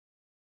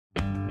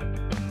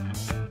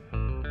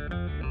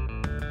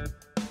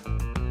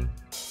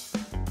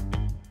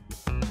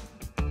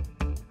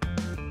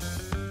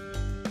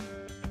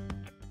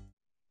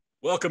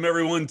Welcome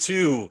everyone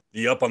to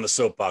the Up on the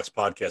Soapbox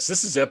podcast.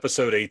 This is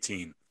episode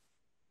 18.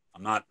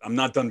 I'm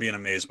not done being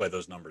amazed by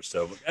those numbers.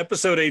 So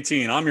episode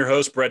 18, I'm your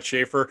host, Brett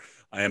Schaefer.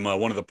 I am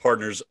one of the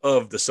partners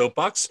of the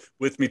Soapbox.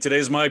 With me today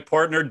is my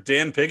partner,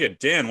 Dan Piggott.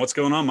 Dan, what's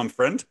going on, my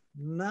friend?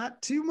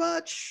 Not too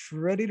much.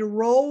 Ready to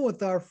roll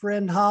with our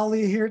friend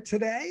Holly here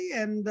today,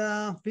 and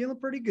feeling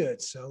pretty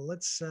good. So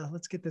let's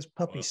get this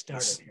puppy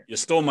started here. You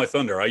stole my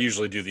thunder. I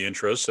usually do the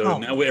intro, so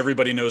now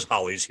everybody knows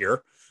Holly's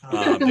here.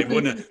 Oh.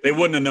 They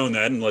wouldn't have known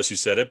that unless you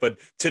said it. But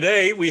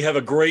today we have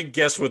a great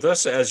guest with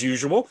us, as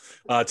usual.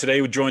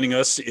 Today joining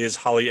us is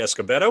Holly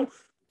Escobedo.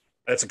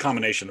 That's a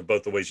combination of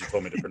both the ways you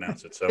told me to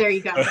pronounce it. So there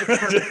you go.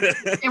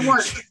 It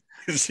works.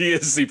 She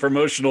is the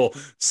promotional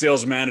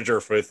sales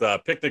manager with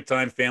Picnic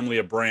Time family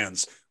of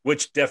brands,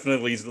 which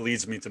definitely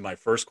leads me to my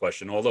first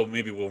question, although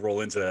maybe we'll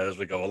roll into that as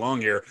we go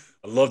along here.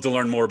 I'd love to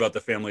learn more about the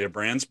family of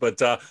brands.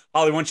 But Holly,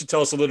 why don't you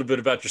tell us a little bit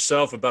about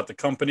yourself, about the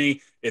company,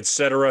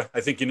 etc.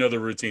 I think you know the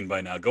routine by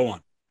now. Go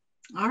on.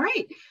 All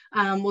right.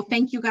 Well,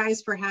 thank you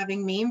guys for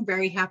having me. I'm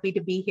very happy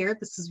to be here.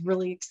 This is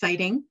really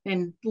exciting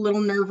and a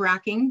little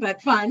nerve-wracking,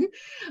 but fun.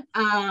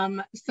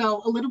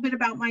 So a little bit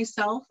about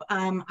myself.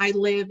 I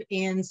live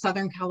in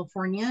Southern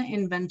California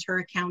in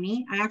Ventura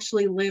County. I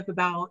actually live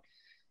about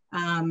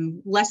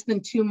less than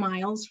 2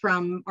 miles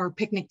from our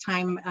Picnic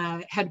Time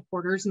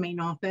headquarters main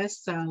office.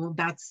 So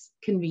that's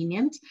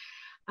convenient.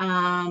 We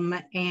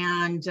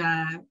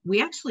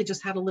actually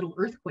just had a little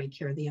earthquake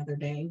here the other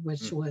day,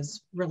 which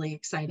was really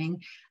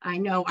exciting. I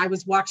know I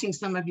was watching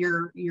some of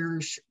your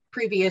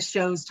previous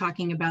shows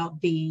talking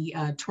about the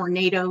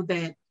tornado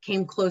that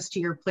came close to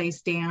your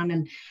place, Dan.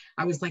 And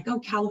I was like, oh,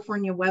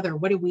 California weather,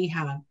 what do we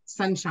have?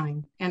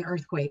 Sunshine and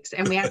earthquakes.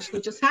 And we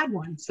actually just had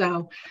one.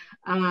 So,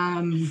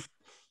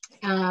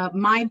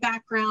 my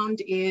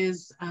background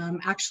is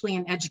actually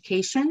in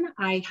education.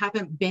 I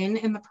haven't been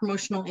in the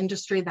promotional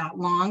industry that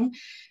long.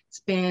 It's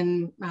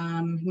been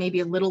maybe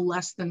a little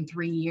less than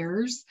 3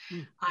 years.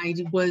 I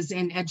was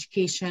in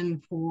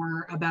education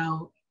for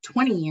about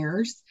 20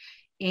 years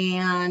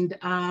and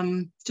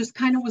just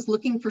kind of was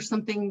looking for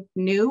something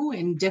new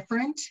and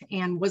different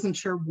and wasn't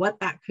sure what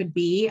that could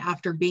be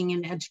after being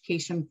in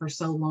education for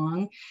so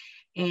long.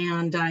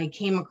 And I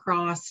came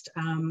across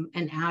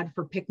an ad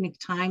for Picnic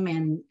Time,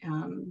 and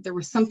there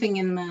was something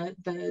in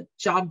the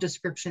job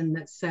description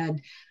that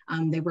said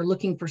they were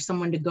looking for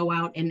someone to go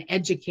out and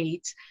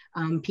educate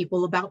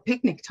people about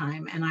Picnic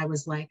Time. And I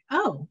was like,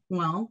 oh,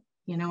 well,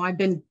 you know, I've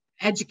been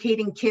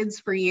educating kids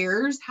for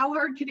years. How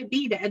hard could it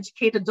be to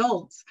educate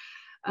adults?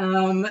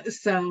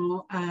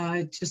 So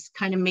just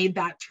kind of made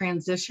that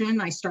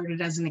transition. I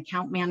started as an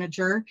account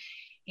manager,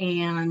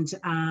 and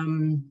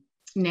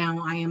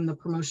now I am the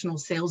promotional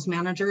sales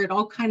manager. It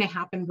all kind of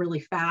happened really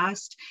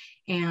fast.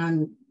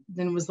 And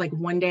then it was like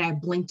one day I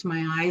blinked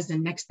my eyes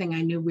and next thing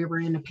I knew we were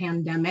in a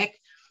pandemic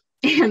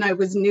and I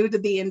was new to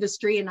the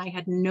industry and I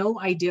had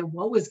no idea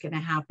what was going to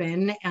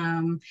happen.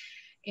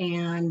 So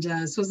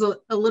it was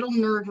a little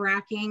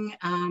nerve-wracking,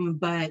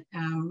 but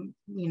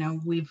you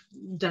know, we've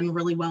done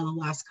really well the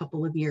last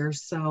couple of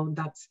years. So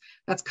that's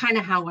kind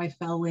of how I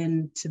fell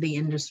into the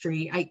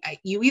industry.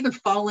 You either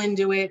fall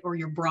into it or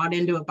you're brought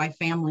into it by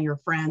family or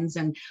friends.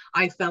 And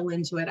I fell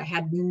into it. I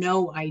had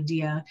no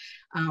idea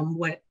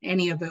what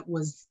any of it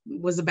was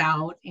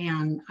about.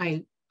 And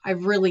I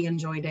really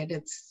enjoyed it.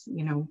 It's,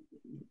 you know,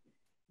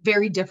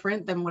 very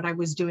different than what I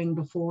was doing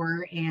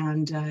before.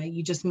 And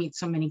you just meet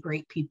so many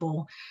great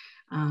people.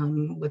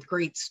 With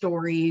great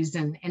stories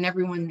and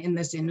everyone in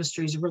this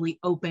industry is really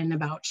open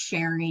about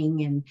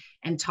sharing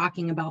and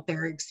talking about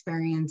their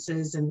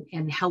experiences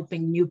and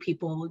helping new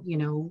people, you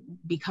know,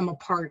 become a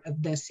part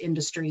of this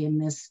industry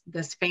and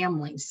this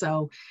family.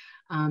 So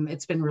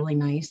it's been really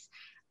nice.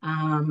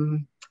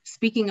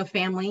 Speaking of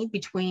family,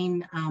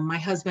 between my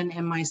husband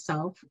and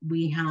myself,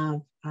 we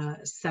have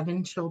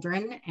 7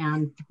 children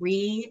and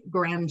 3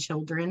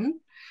 grandchildren.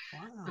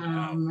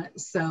 Wow.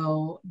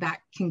 So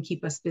that can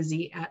keep us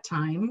busy at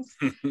times.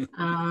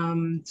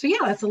 So yeah,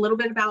 that's a little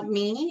bit about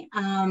me.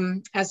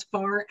 As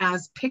far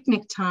as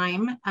Picnic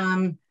Time,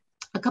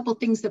 a couple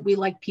things that we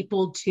like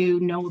people to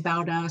know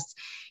about us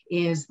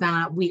is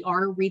that we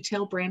are a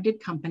retail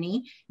branded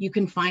company. You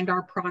can find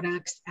our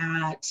products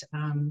at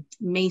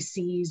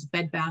Macy's,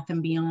 Bed Bath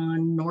 &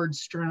 Beyond,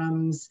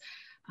 Nordstrom's,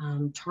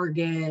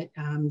 Target,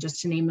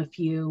 just to name a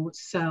few.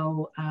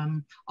 So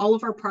all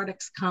of our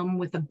products come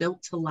with a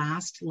built to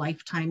last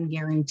lifetime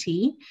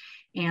guarantee.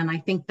 And I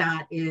think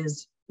that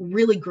is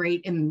really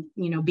great in,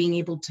 you know, being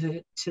able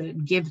to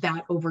give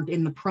that over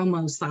in the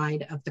promo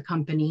side of the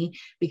company,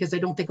 because I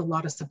don't think a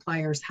lot of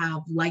suppliers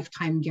have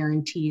lifetime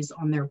guarantees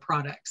on their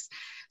products.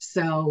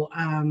 So,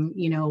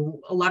 you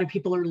know, a lot of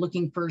people are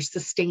looking for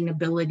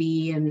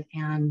sustainability and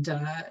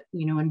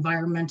you know,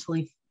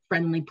 environmentally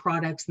friendly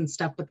products and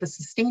stuff, but the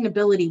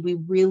sustainability, we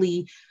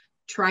really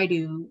try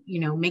to, you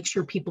know, make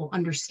sure people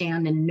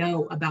understand and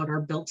know about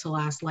our built to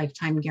last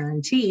lifetime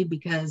guarantee,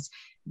 because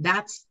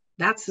that's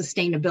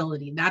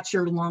sustainability. That's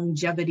your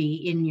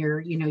longevity in your,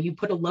 you know, you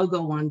put a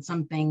logo on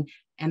something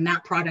and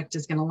that product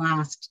is going to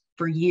last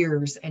for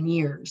years and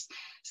years.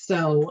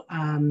 So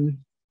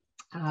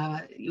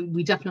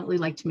we definitely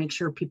like to make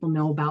sure people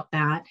know about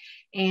that.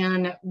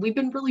 And we've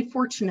been really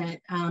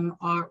fortunate.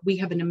 We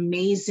have an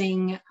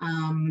amazing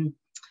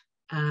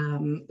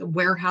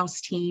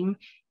warehouse team.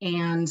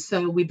 And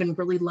so we've been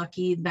really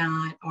lucky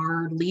that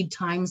our lead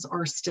times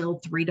are still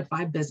 3 to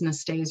 5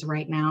 business days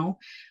right now.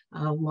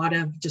 A lot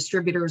of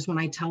distributors, when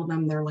I tell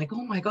them, they're like,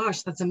 oh my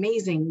gosh, that's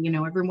amazing. You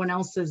know, everyone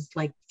else is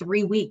like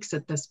 3 weeks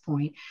at this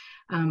point.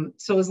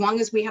 So as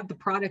long as we have the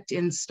product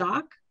in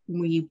stock,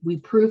 we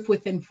proof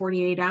within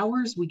 48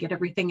 hours, we get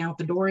everything out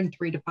the door in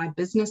 3 to 5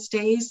 business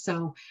days.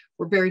 So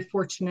we're very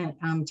fortunate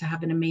to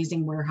have an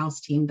amazing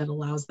warehouse team that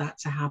allows that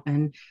to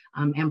happen,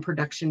 and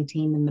production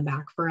team in the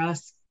back for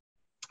us.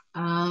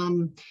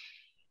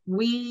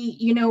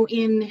 You know,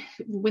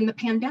 when the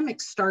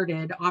pandemic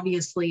started,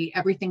 obviously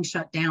everything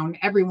shut down.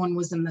 Everyone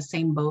was in the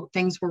same boat.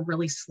 Things were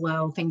really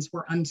slow. Things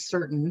were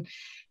uncertain.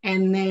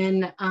 And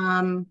then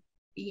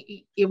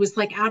it was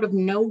like out of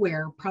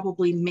nowhere,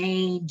 probably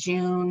May,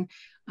 June,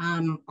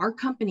 our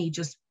company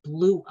just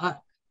blew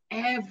up.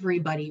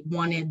 Everybody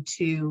wanted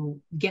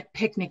to get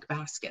picnic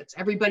baskets.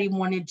 Everybody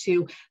wanted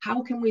to,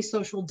 how can we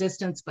social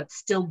distance but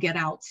still get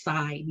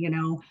outside, you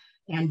know,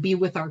 and be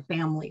with our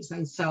families?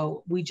 And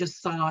so we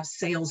just saw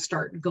sales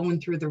start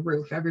going through the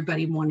roof.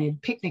 Everybody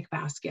wanted picnic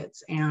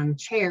baskets and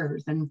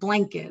chairs and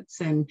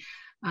blankets. And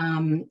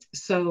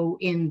so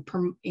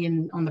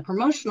on the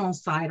promotional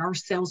side, our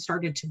sales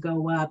started to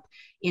go up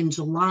in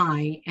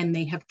July, and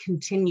they have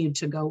continued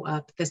to go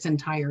up this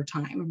entire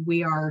time.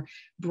 We are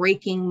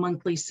breaking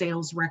monthly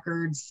sales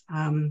records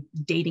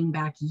dating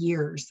back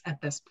years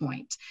at this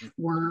point.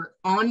 We're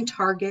on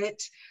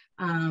target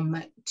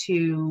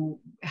to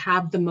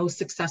have the most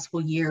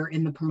successful year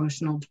in the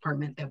promotional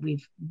department that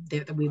we've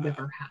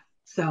ever had.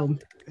 So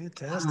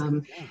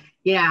fantastic.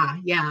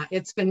 Yeah,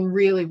 it's been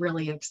really,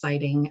 really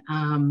exciting.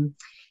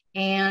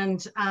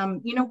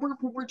 You know,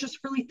 we're just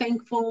really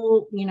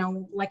thankful. You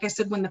know, like I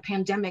said, when the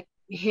pandemic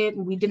hit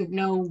and we didn't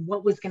know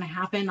what was going to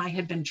happen, I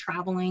had been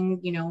traveling,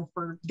 you know,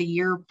 for the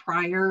year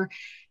prior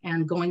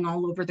and going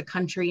all over the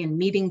country and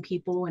meeting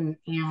people. And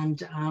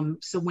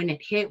so when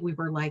it hit, we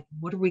were like,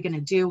 what are we going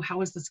to do?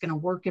 How is this going to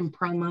work in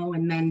promo?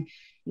 And then,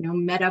 you know,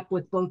 met up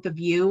with both of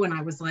you, and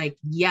I was like,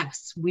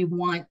 yes, we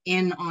want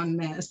in on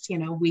this. You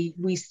know,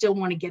 we still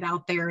want to get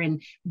out there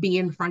and be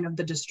in front of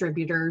the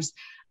distributors.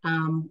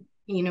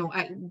 You know,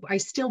 I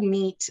still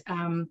meet,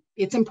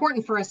 it's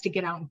important for us to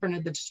get out in front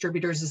of the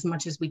distributors as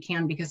much as we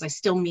can, because I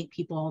still meet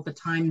people all the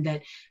time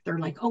that they're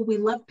like, oh, we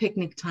love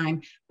picnic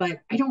time,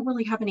 but I don't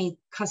really have any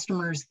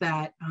customers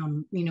that,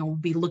 you know,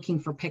 be looking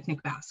for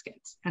picnic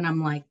baskets. And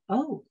I'm like,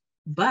 oh,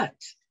 but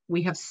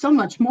we have so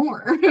much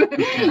more.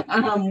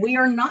 We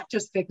are not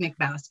just picnic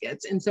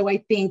baskets. And so I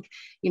think,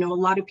 you know, a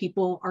lot of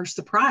people are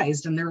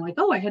surprised and they're like,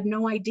 oh, I had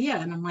no idea.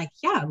 And I'm like,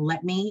 yeah,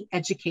 let me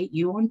educate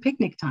you on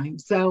picnic time.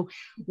 So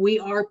we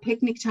are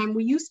picnic time.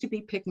 We used to be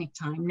picnic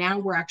time. Now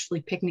we're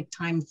actually picnic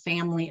time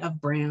family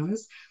of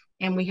brands.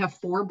 And we have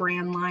 4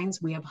 brand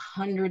lines. We have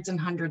hundreds and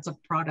hundreds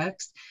of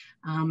products.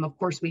 Of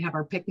course, we have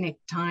our picnic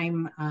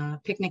time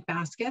picnic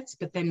baskets,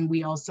 but then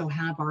we also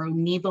have our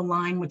Oniva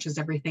line, which is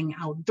everything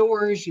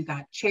outdoors. You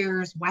got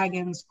chairs,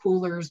 wagons,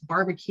 coolers,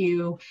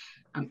 barbecue,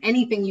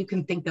 anything you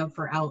can think of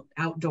for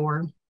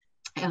outdoor.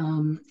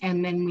 And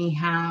then we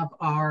have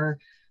our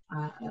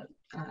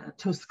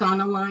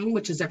Toscana line,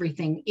 which is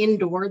everything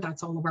indoor.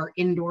 That's all of our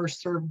indoor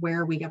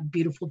serveware. We got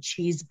beautiful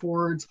cheese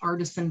boards,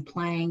 artisan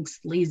planks,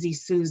 Lazy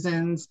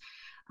Susans.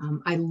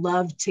 I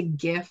love to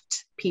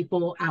gift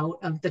people out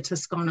of the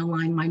Toscana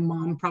line. My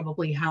mom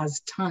probably has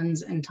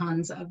tons and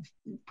tons of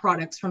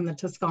products from the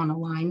Toscana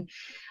line.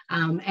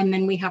 And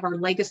then we have our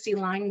Legacy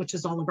line, which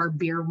is all of our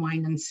beer,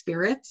 wine, and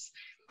spirits.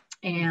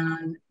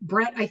 And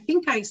Brett, I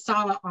think I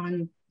saw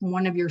on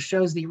one of your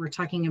shows that you were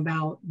talking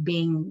about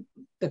being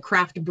the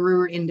craft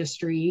brewer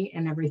industry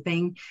and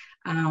everything.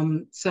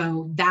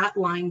 So that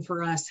line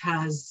for us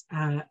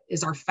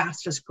is our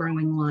fastest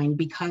growing line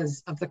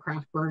because of the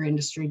craft brewer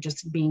industry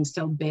just being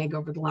so big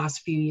over the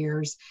last few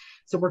years.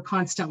 So we're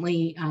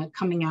constantly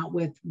coming out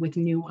with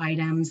new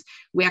items.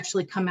 We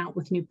actually come out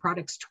with new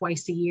products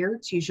twice a year.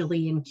 It's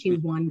usually in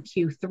Q1,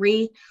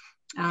 Q3.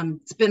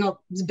 It's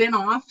been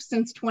off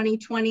since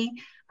 2020.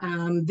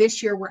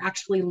 This year, we're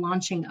actually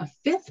launching a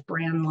 5th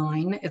brand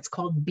line. It's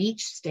called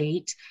Beach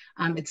State.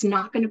 It's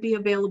not going to be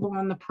available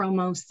on the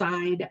promo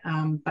side,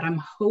 but I'm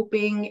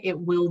hoping it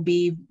will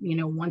be, you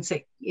know, once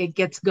it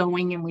gets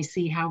going and we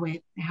see how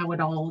it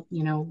all,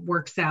 you know,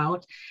 works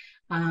out.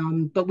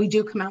 But we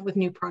do come out with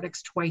new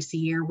products twice a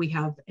year. We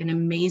have an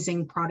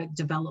amazing product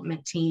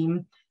development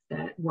team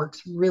that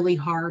works really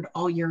hard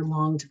all year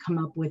long to come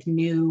up with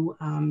new,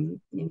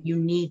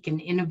 unique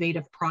and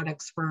innovative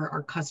products for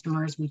our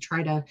customers. We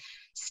try to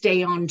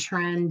stay on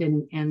trend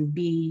and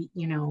be,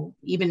 you know,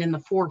 even in the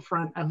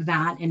forefront of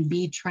that and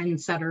be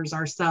trendsetters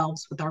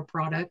ourselves with our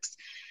products.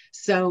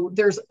 So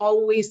there's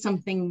always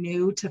something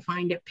new to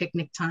find at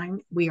picnic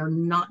time. We are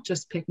not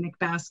just picnic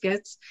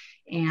baskets,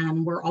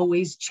 and we're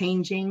always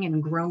changing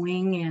and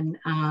growing.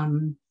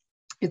 And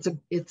it's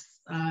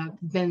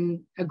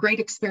been a great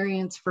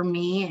experience for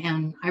me,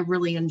 and I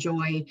really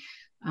enjoy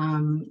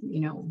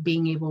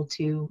being able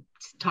to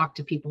talk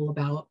to people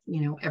about,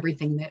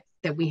 everything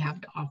that we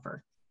have to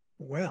offer.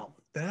 Well,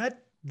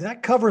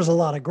 that covers a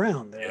lot of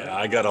ground there. Yeah,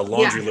 I got a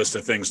laundry list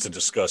of things to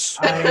discuss.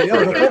 I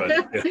know.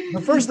 Further,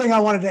 The first thing I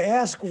wanted to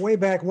ask way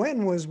back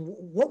when was,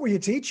 what were you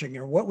teaching,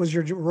 or what was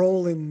your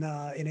role in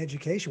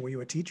education? Were you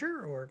a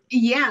teacher, or?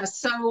 Yeah,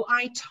 so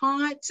I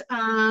taught,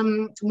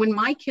 when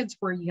my kids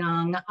were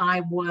young,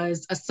 I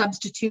was a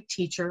substitute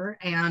teacher,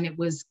 and it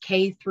was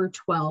K through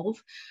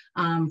 12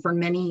 for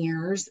many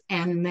years.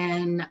 And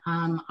then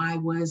I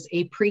was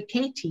a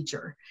pre-K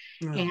teacher.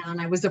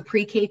 And I was a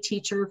pre-K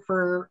teacher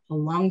for a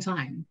long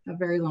time, a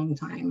very long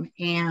time.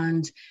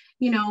 And,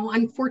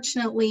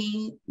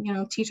 unfortunately,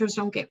 teachers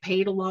don't get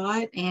paid a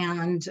lot.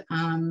 And,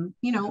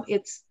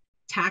 it's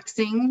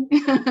taxing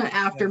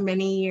after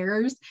many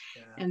years.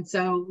 And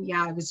so,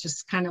 I was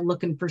just kind of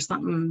looking for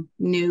something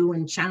new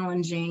and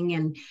challenging.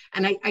 And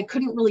I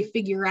couldn't really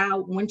figure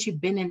out, once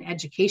you've been in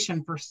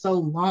education for so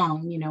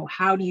long,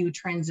 how do you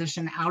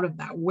transition out of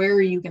that? Where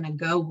are you going to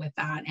go with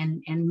that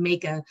and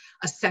make a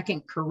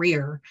second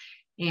career?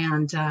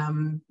 And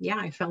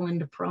I fell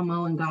into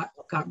promo and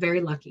got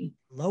very lucky.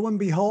 Lo and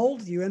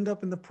behold, you end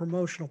up in the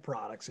promotional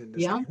products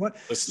industry. Yeah.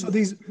 So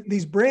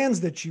these brands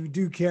that you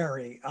do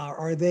carry,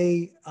 are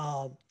they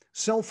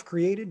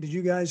self-created? Did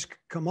you guys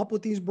come up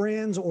with these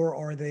brands, or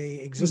are they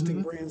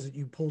existing brands that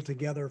you pull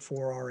together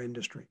for our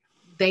industry?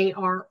 They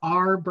are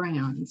our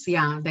brands.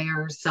 Yeah, they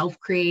are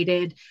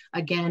self-created,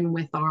 again,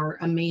 with our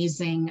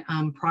amazing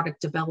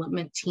product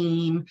development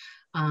team,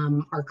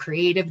 our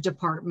creative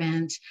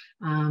department.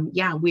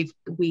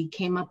 We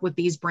came up with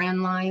these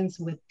brand lines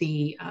with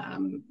the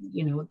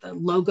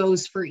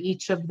logos for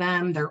each of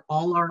them. They're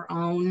all our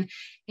own.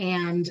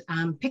 And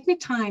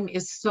Picnic Time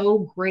is so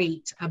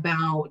great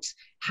about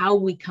how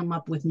we come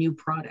up with new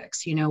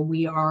products.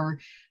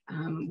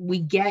 We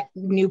get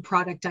new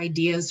product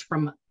ideas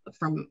from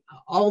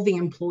all the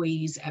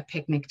employees at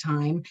Picnic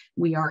Time.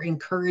 We are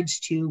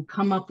encouraged to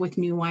come up with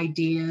new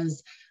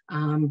ideas,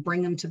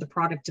 bring them to the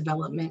product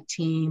development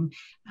team.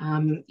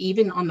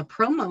 Even on the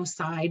promo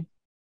side,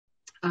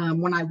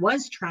 when I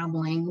was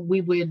traveling,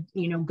 we would,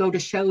 go to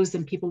shows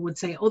and people would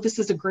say, oh, this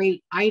is a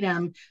great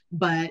item,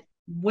 but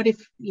what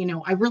if,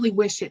 I really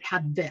wish it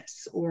had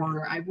this,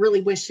 or I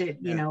really wish it,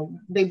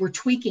 they were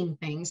tweaking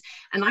things.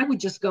 And I would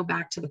just go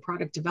back to the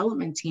product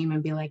development team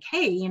and be like,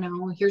 hey,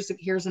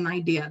 here's an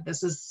idea.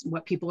 This is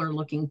what people are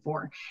looking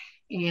for.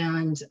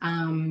 And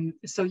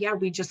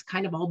we just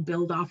kind of all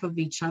build off of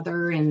each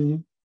other.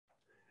 And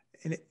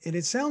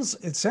it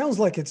sounds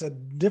like it's a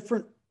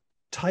different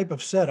type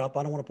of setup.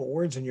 I don't want to put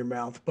words in your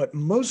mouth, but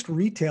most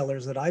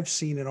retailers that I've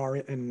seen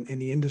in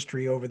the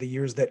industry over the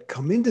years that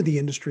come into the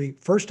industry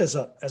first as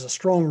a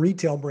strong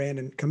retail brand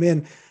and come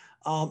in,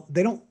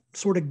 they don't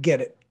sort of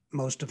get it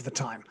most of the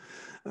time,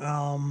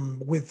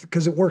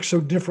 because it works so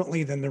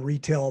differently than the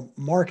retail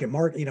market.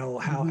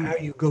 How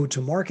you go to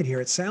market here.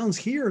 It sounds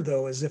here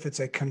though as if it's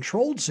a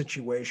controlled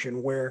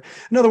situation where,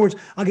 in other words,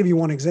 I'll give you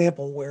one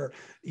example where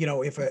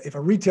if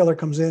a retailer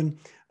comes in,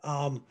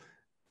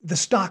 the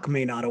stock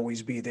may not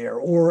always be there,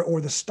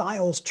 or the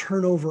styles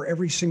turn over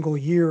every single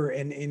year.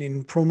 And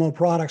in promo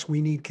products,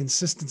 we need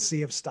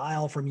consistency of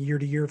style from year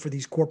to year for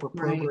these corporate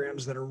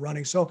programs that are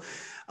running. So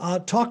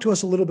talk to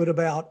us a little bit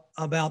about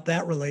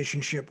that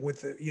relationship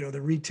with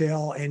the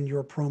retail and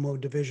your promo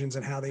divisions,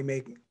 and how they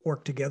may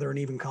work together and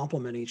even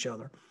complement each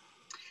other.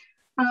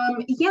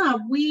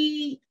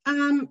 We,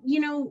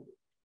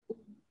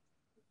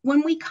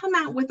 when we come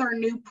out with our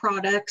new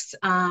products,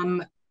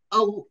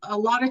 a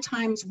lot of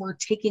times we're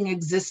taking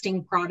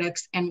existing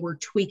products and we're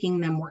tweaking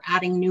them. We're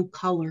adding new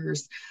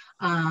colors,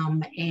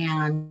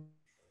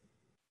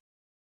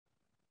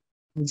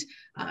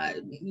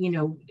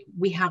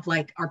 we have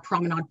like our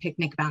Promenade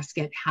picnic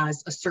basket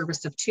has a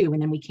service of 2,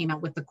 and then we came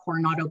out with the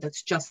Coronado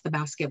that's just the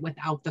basket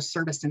without the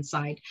service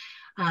inside.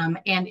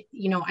 I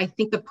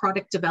think the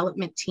product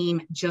development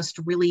team just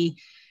really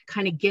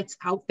kind of gets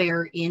out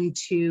there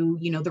into,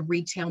 the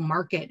retail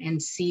market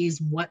and sees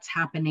what's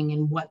happening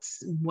and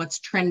what's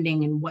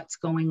trending and what's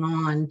going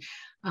on.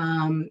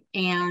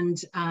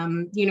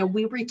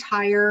 We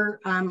retire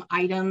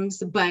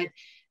items, but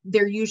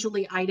they're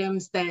usually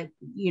items that,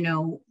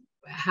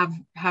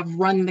 have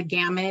run the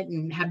gamut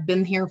and have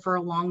been here for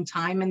a long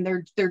time, and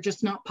they're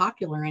just not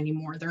popular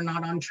anymore. They're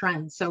not on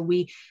trend. So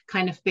we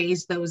kind of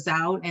phase those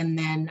out and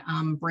then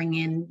bring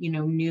in,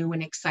 new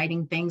and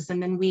exciting things.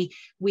 And then we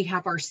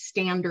have our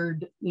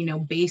standard,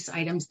 base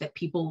items that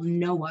people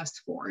know us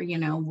for.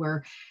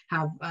 We're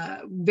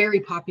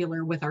very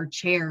popular with our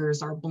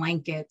chairs, our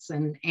blankets,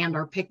 and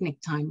our Picnic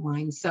Time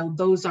line. So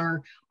those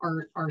are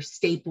our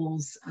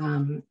staples,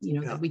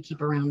 that we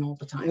keep around all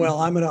the time. Well,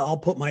 I'll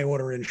put my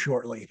order in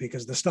shortly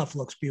because the stuff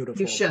looks beautiful.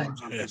 You should.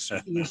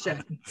 You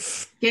should.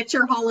 Get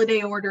your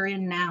holiday order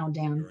in now,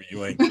 Dan.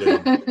 You ain't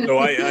kidding. So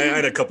I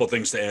had a couple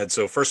things to add.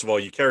 So first of all,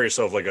 you carry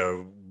yourself like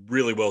a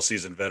really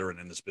well-seasoned veteran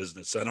in this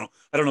business. I don't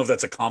know if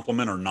that's a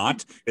compliment or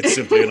not. It's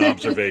simply an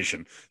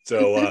observation.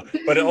 So,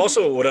 but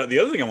also the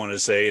other thing I wanted to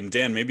say, and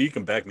Dan, maybe you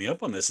can back me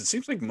up on this. It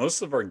seems like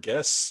most of our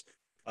guests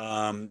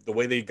the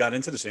way they got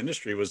into this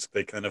industry was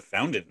they kind of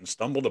found it and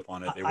stumbled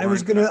upon it. I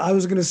was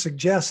gonna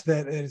suggest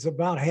that it's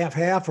about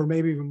half, or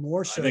maybe even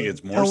more so. I think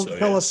it's more so.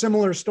 Tell a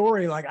similar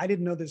story. Like, I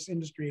didn't know this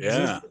industry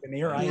existed, and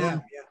here I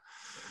am. Yeah.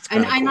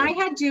 And I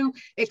had to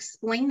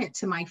explain it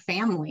to my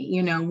family.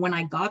 You know, when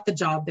I got the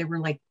job, they were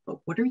like, "But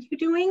what are you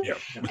doing?" Yeah.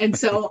 And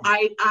so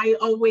I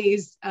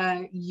always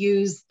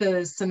use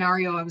the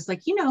scenario. I was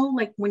like, you know,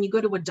 like when you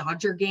go to a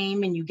Dodger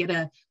game and you get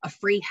a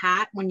free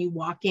hat when you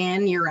walk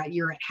in, you're at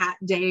hat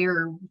day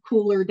or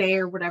cooler day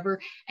or whatever,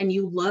 and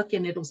you look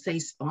and it'll say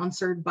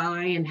sponsored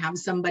by and have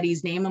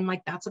somebody's name. I'm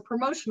like, that's a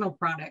promotional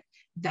product.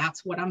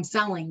 That's what I'm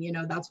selling, you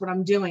know, that's what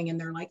I'm doing.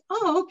 And they're like,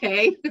 oh,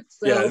 okay.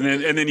 So, yeah.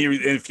 And then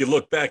if you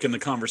look back in the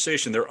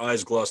conversation, their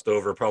eyes glossed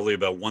over probably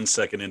about 1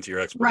 second into your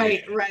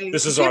explanation. Right.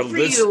 This is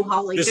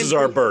Holly. This is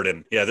our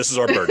burden. Yeah, this is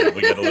our burden.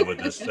 We got to live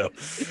with this. So,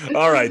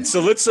 all right. So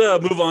let's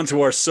move on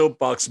to our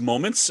soapbox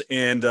moments.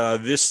 And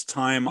this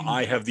time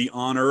I have the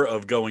honor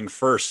of going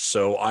first.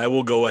 So I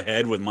will go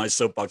ahead with my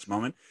soapbox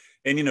moment.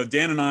 And, you know,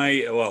 Dan and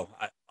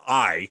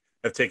I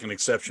have taken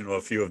exception to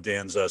a few of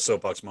Dan's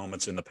soapbox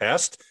moments in the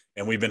past,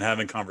 and we've been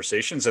having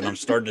conversations, and I'm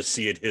starting to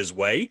see it his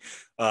way.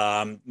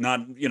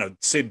 Not, you know,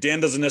 say Dan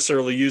doesn't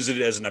necessarily use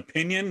it as an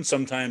opinion.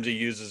 Sometimes he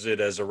uses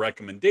it as a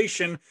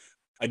recommendation.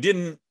 I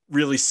didn't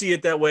really see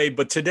it that way,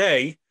 but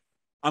today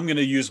I'm going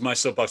to use my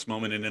soapbox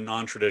moment in a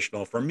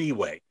non-traditional, for me,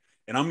 way.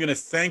 And I'm going to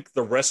thank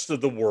the rest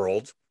of the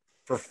world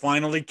for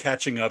finally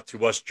catching up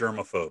to us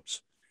germaphobes.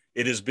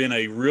 It has been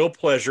a real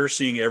pleasure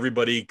seeing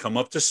everybody come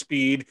up to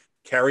speed,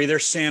 carry their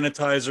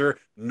sanitizer,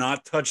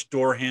 not touch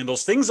door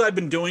handles, things I've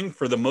been doing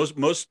for the most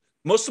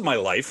of my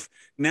life.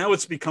 Now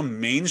it's become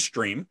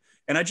mainstream.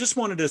 And I just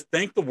wanted to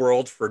thank the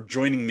world for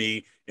joining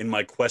me in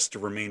my quest to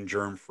remain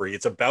germ-free.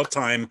 It's about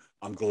time.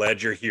 I'm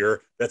glad you're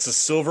here. That's a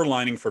silver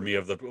lining for me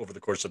over the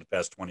course of the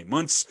past 20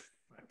 months.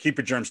 Keep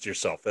your germs to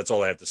yourself. That's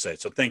all I have to say.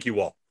 So thank you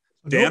all.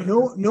 Dan?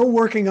 No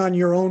working on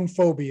your own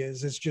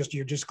phobias. It's just,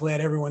 you're just glad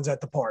everyone's at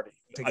the party.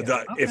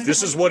 If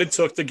this is what it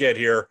took to get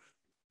here,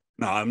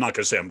 no, I'm not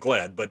going to say I'm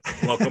glad, but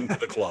welcome to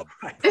the club.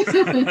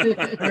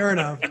 Fair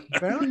enough.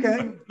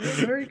 Okay,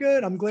 very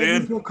good. I'm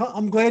glad Dan,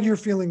 I'm glad you're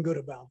feeling good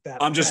about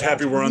that. I'm just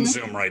happy we're on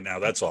Zoom right now.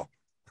 That's all.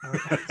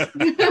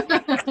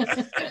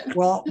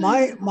 Well,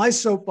 my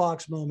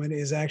soapbox moment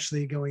is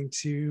actually I'm going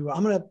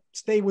to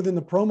stay within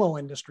the promo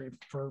industry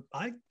for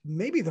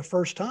maybe the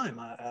first time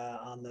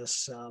on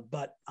this,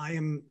 but I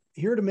am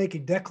here to make a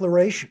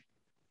declaration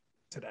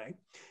today,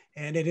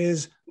 and it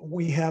is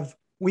we have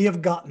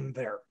gotten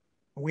there.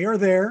 We are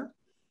there.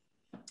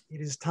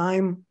 It is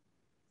time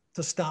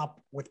to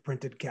stop with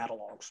printed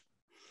catalogs.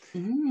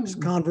 This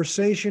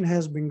conversation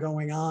has been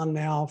going on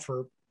now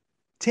for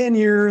 10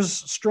 years,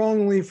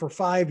 strongly for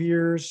 5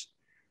 years.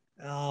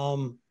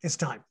 It's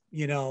time,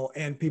 you know,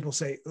 and people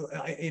say,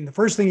 and the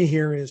first thing you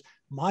hear is,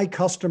 my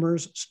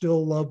customers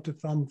still love to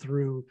thumb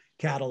through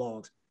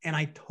catalogs. And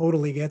I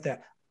totally get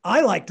that. I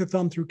like to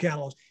thumb through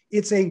catalogs.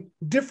 It's a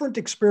different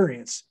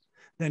experience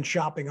than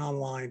shopping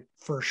online,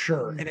 for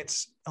sure. And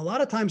it's a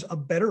lot of times a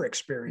better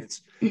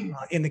experience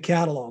in the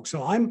catalog.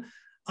 So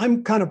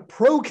I'm kind of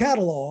pro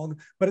catalog,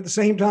 but at the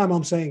same time,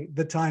 I'm saying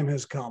the time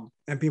has come.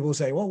 And people will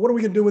say, well, what are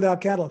we going to do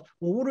without catalogs?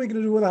 Well, what are we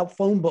going to do without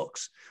phone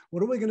books?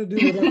 What are we going to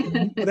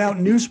do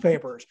without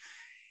newspapers?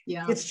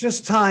 Yeah, it's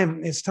just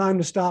time. It's time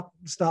to stop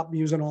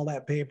using all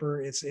that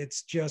paper.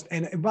 It's just,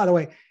 and by the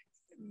way,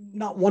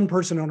 not one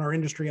person in our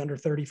industry under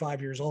 35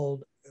 years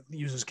old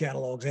uses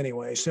catalogs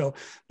anyway. So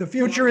the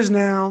future is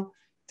now.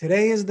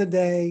 Today is the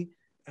day.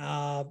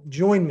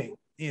 Join me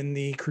in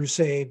the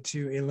crusade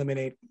to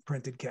eliminate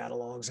printed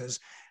catalogs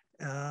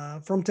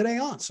from today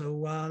on.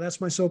 So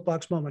that's my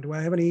soapbox moment. Do I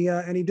have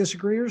any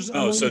disagreeers?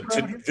 Oh, so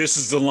this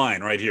is the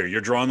line right here.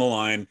 You're drawing the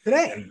line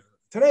today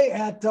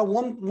at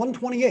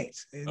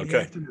 1:28 in the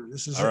afternoon.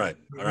 This is all right.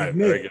 All right,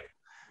 very good.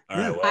 All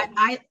right.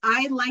 Well.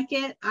 I like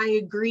it. I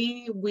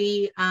agree.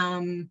 We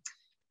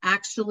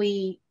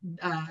actually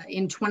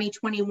in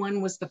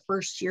 2021 was the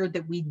first year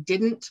that we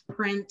didn't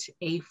print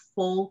a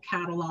full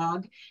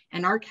catalog,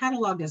 and our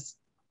catalog is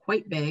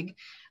quite big.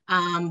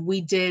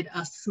 We did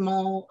a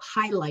small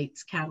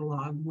highlights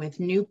catalog with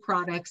new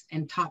products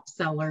and top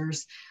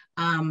sellers,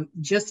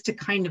 just to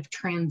kind of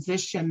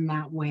transition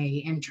that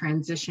way and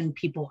transition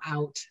people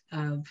out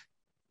of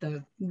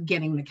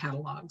getting the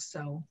catalog.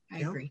 So I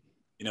agree.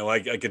 You know,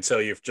 I can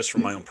tell you just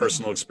from my own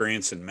personal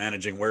experience in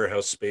managing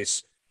warehouse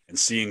space and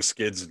seeing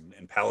skids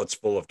and pallets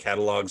full of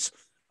catalogs,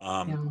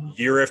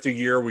 year after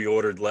year, we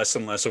ordered less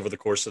and less over the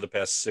course of the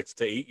past 6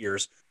 to 8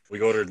 years.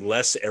 We ordered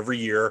less every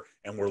year,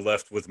 and we're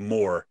left with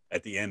more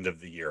at the end of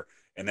the year.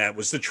 And that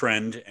was the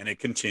trend, and it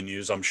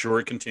continues. I'm sure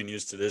it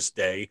continues to this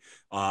day.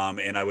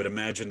 And I would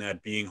imagine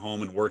that being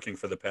home and working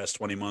for the past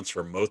 20 months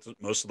for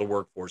most of the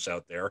workforce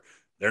out there,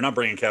 they're not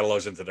bringing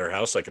catalogs into their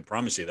house. I can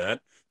promise you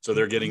that. So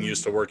they're getting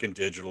used to working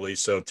digitally.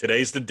 So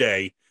today's the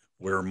day.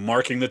 We're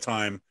marking the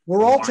time.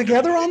 We're all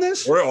together on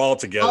this? We're all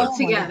together. All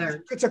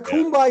together. It's a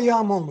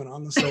kumbaya moment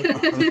on the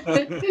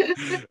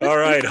soapbox. All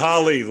right,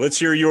 Holly, let's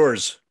hear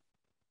yours.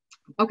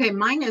 Okay,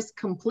 mine is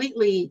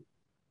completely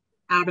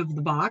out of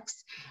the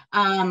box.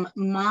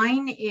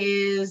 Mine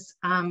is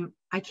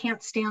I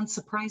can't stand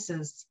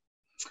surprises.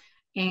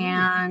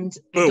 And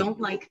I don't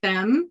like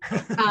them.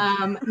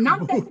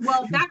 Not that,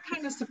 well, that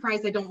kind of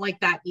surprise, I don't like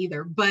that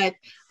either. But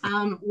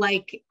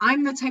like,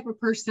 I'm the type of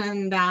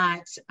person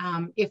that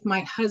if my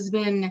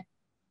husband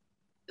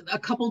a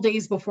couple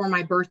days before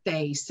my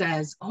birthday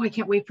says, "Oh, I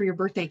can't wait for your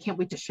birthday. I can't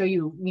wait to show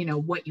you, you know,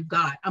 what you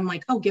got." I'm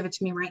like, "Oh, give it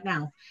to me right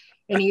now."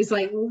 And he's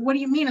like, "Well, what do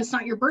you mean it's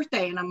not your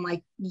birthday?" And I'm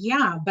like,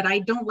 "Yeah, but I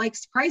don't like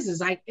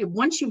surprises.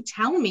 Once you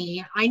tell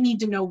me, I need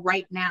to know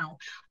right now."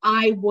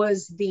 I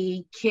was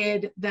the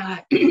kid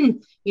that,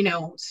 you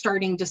know,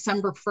 starting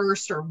December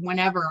 1st or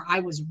whenever,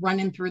 I was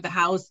running through the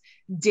house,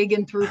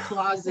 digging through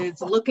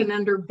closets, looking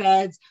under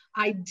beds.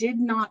 I did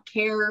not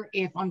care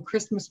if on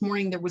Christmas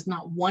morning there was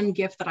not one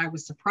gift that I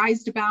was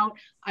surprised about.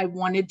 I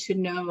wanted to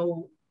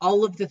know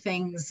all of the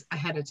things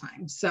ahead of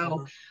time.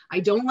 So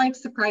I don't like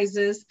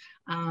surprises.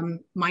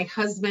 My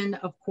husband,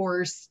 of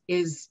course,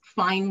 is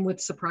fine with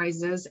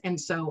surprises. And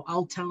so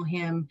I'll tell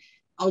him,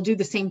 I'll do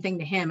the same thing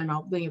to him. And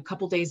I'll be a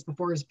couple days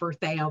before his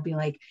birthday, I'll be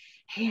like,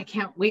 "Hey, I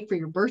can't wait for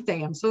your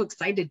birthday. I'm so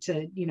excited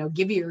to, you know,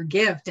 give you your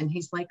gift." And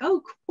he's like,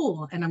 "Oh,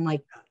 cool." And I'm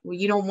like, "Well,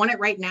 you don't want it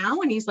right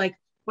now?" And he's like,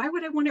 "Why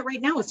would I want it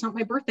right now? It's not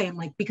my birthday." I'm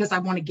like, "Because I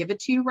want to give it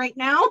to you right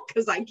now,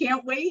 because I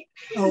can't wait."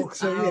 Oh,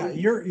 so yeah,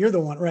 you're the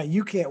one, right?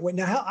 You can't wait.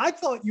 Now, I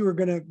thought you were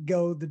going to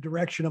go the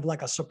direction of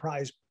like a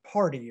surprise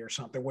party or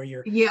something where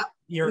you're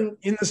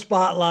in the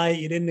spotlight,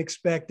 you didn't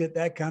expect it,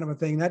 that kind of a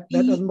thing. That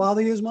doesn't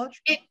bother you as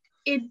much?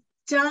 It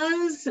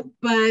does,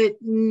 but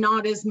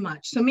not as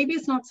much. So maybe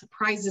it's not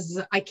surprises.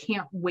 I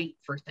can't wait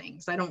for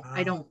things. I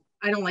don't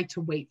like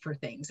to wait for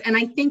things. And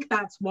I think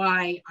that's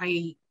why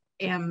I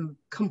am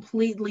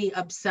completely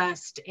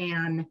obsessed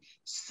and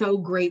so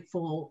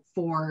grateful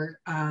for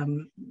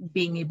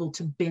being able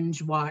to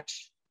binge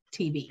watch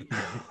TV,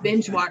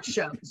 binge watch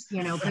shows,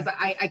 you know, because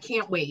I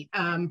can't wait.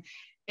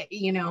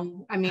 You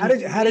know, I mean,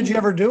 how did you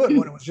ever do it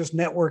when it was just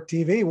network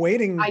TV,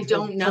 waiting I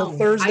don't know till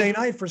Thursday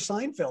night for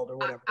Seinfeld or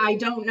whatever? I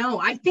don't know.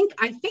 I think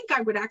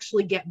I would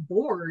actually get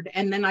bored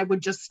and then I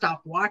would just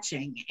stop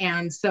watching.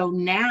 And so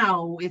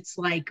now it's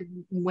like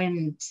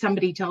when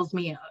somebody tells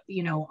me,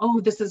 you know, "Oh,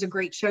 this is a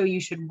great show, you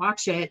should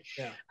watch it."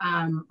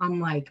 I'm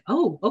like,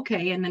 "Oh,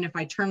 okay." And then if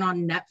I turn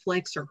on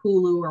Netflix or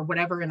Hulu or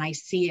whatever and I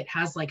see it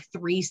has like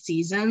 3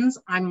 seasons,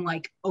 I'm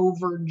like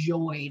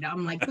overjoyed.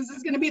 I'm like, "This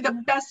is going to be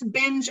the best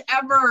binge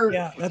ever."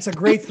 Yeah, that's a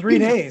great 3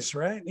 days,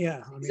 right?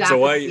 Yeah. I mean,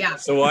 Exactly.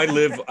 So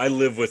I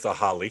live with a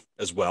Holly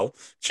as well.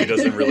 She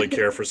doesn't really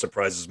care for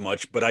surprises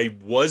much, but I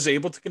was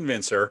able to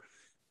convince her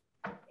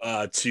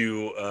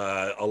to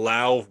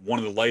allow one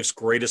of the life's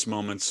greatest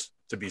moments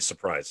to be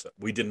surprised.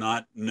 We did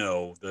not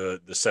know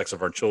the sex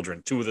of our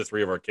children. 2 of the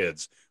 3 of our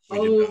kids, we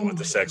didn't know what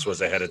the sex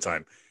was ahead of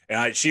time,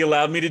 and she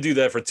allowed me to do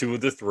that for 2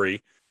 of the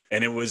 3.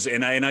 And it was,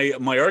 and I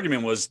my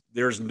argument was,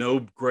 there's no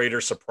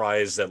greater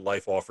surprise that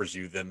life offers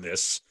you than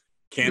this.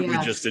 Can't we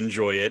just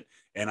enjoy it?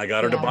 And I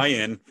got her to buy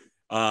in.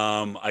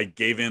 I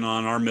gave in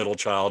on our middle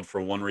child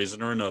for one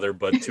reason or another,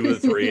 but 2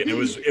 of the 3, and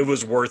it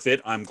was worth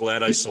it. I'm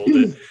glad I sold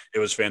it. It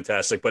was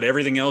fantastic. But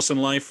everything else in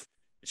life,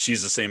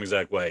 she's the same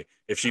exact way.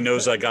 If she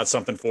knows I got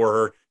something for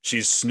her,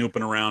 she's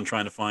snooping around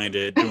trying to find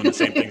it, doing the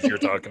same things you're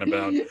talking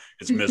about.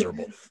 It's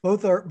miserable.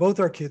 Both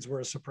our kids were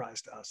a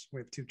surprise to us.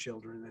 We have 2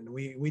 children, and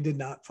we did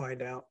not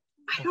find out.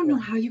 I don't know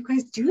how you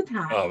guys do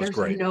that. Oh, it was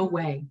great. No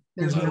way.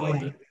 There's no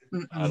way.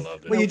 I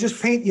loved it. Well,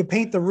 you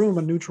paint the room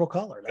a neutral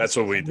color. That's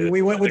what we did.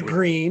 We went with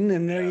green,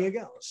 and there you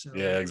go. So.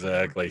 Yeah,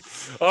 exactly.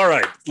 All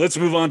right, let's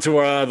move on to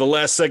the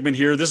last segment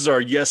here. This is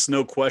our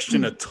yes/no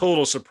question. A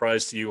total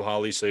surprise to you,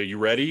 Holly. So, you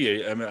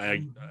ready?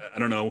 I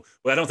don't know.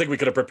 Well, I don't think we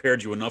could have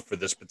prepared you enough for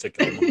this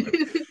particular moment.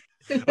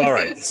 All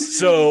right.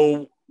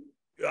 So,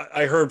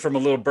 I heard from a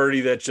little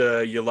birdie that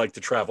you like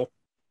to travel.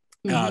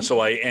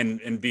 So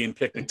and being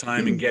picnic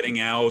time and getting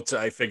out,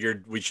 I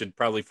figured we should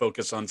probably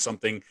focus on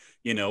something,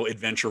 you know,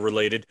 adventure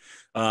related.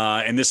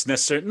 And this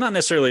not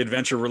necessarily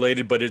adventure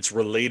related, but it's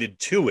related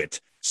to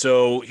it.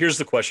 So here's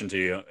the question to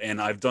you, and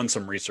I've done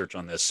some research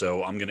on this,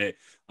 so I'm gonna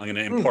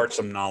impart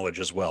some knowledge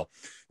as well.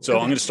 So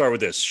I'm gonna start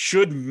with this: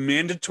 should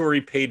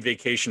mandatory paid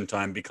vacation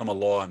time become a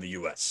law in the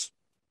U.S.?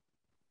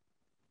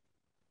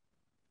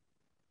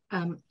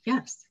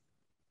 Yes.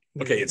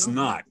 Okay, it's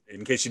not.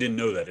 In case you didn't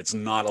know that, it's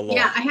not a law.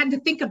 Yeah, I had to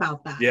think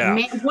about that. Yeah.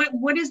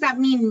 What does that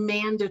mean,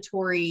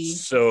 mandatory?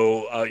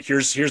 So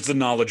here's the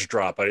knowledge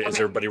drop. Is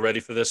everybody ready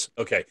for this?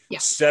 Okay. Yeah.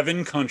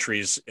 7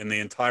 countries in the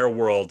entire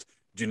world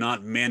do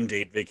not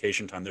mandate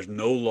vacation time. There's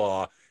no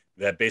law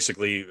that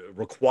basically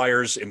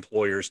requires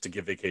employers to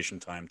give vacation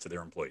time to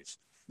their employees.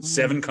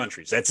 7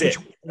 countries. That's it.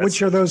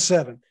 Which are those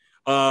 7?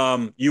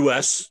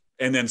 U.S.,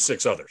 and then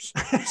 6 others.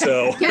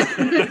 So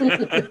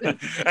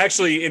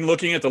actually, in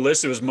looking at the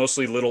list, it was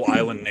mostly little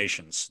island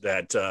nations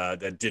that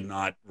did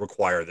not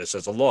require this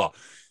as a law.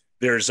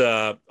 There's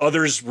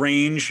others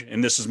range,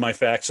 and this is my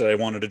facts that I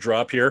wanted to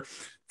drop here,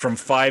 from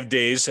 5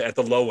 days at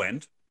the low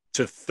end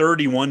to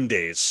 31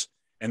 days.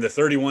 And the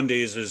 31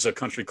 days is a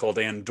country called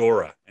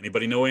Andorra.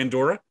 Anybody know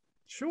Andorra?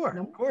 Sure,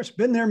 of course.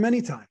 Been there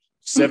many times.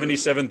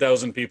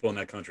 77,000 people in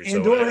that country.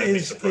 Andorra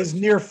So is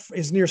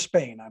near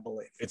Spain, I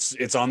believe.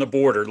 It's on the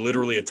border,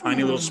 literally a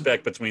tiny little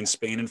speck between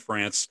Spain and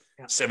France.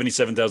 Yeah.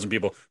 77,000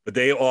 people, but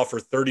they offer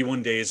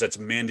 31 days. That's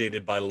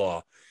mandated by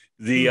law.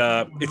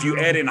 If you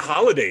add in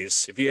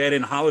holidays,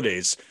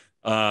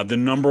 the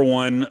number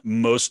one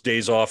most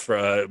days off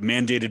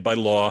mandated by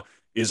law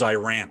is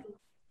Iran.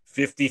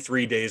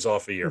 53 days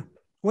off a year.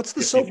 What's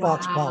the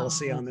Soapbox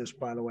policy on this,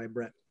 by the way,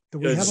 Brett? Do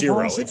we have zero?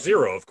 A policy? It's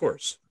zero, of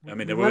course. I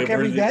mean, we work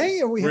every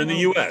day. We're in the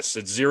U.S.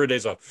 It's 0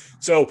 days off.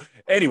 So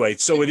anyway,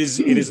 it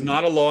is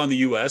not a law in the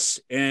U.S.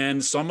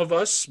 And some of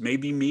us,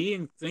 maybe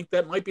me, think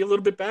that might be a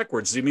little bit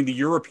backwards. I mean, the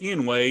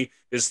European way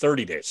is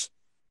 30 days,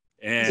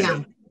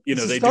 and they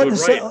do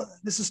it right.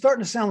 This is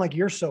starting to sound like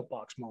your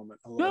soapbox moment.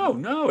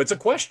 No, it's a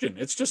question.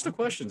 It's just a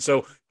question.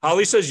 So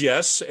Holly says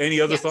yes. Any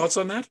other thoughts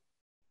on that?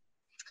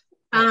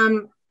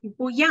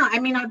 Well, yeah,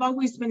 I mean, I've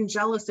always been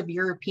jealous of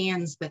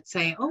Europeans that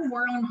say, oh,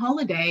 we're on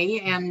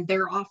holiday and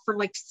they're off for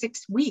like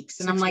 6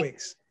 weeks. And I'm like,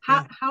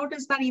 how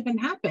does that even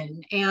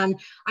happen? And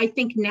I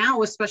think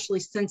now, especially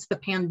since the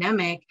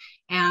pandemic,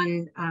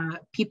 and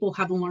people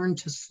have learned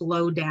to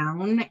slow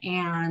down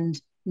and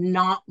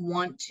not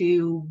want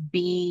to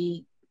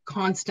be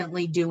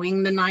constantly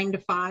doing the 9 to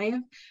 5,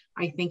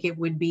 I think it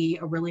would be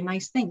a really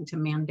nice thing to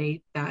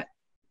mandate that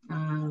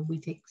we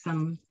take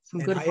some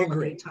good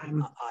holiday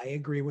time. I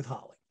agree with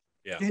Holly.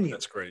 Yeah,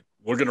 that's great.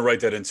 We're going to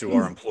write that into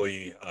our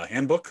employee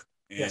handbook,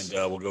 and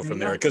we'll go from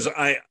there. Because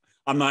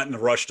I'm not in a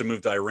rush to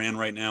move to Iran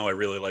right now. I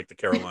really like the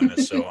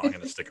Carolinas, so I'm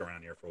going to stick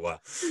around here for a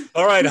while.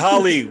 All right,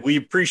 Holly, we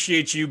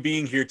appreciate you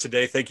being here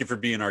today. Thank you for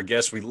being our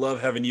guest. We love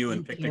having you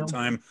in Picnic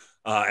Time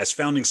as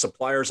founding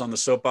suppliers on the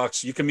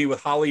Soapbox. You can meet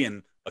with Holly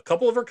and a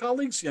couple of her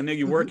colleagues. I know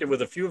you work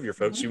with a few of your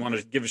folks. You want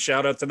to give a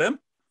shout out to them?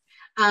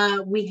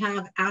 We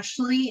have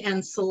Ashley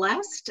and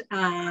Celeste,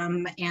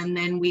 and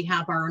then we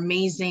have our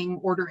amazing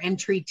order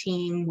entry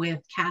team with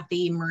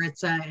Kathy,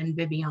 Maritza, and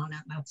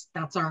Viviana.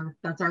 That's our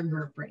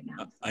group right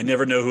now. I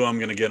never know who I'm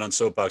going to get on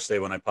Soapbox Day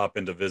when I pop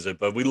in to visit,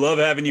 but we love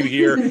having you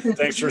here.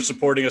 Thanks for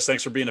supporting us.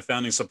 Thanks for being a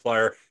founding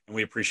supplier, and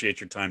we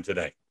appreciate your time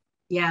today.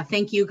 Yeah,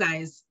 thank you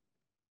guys.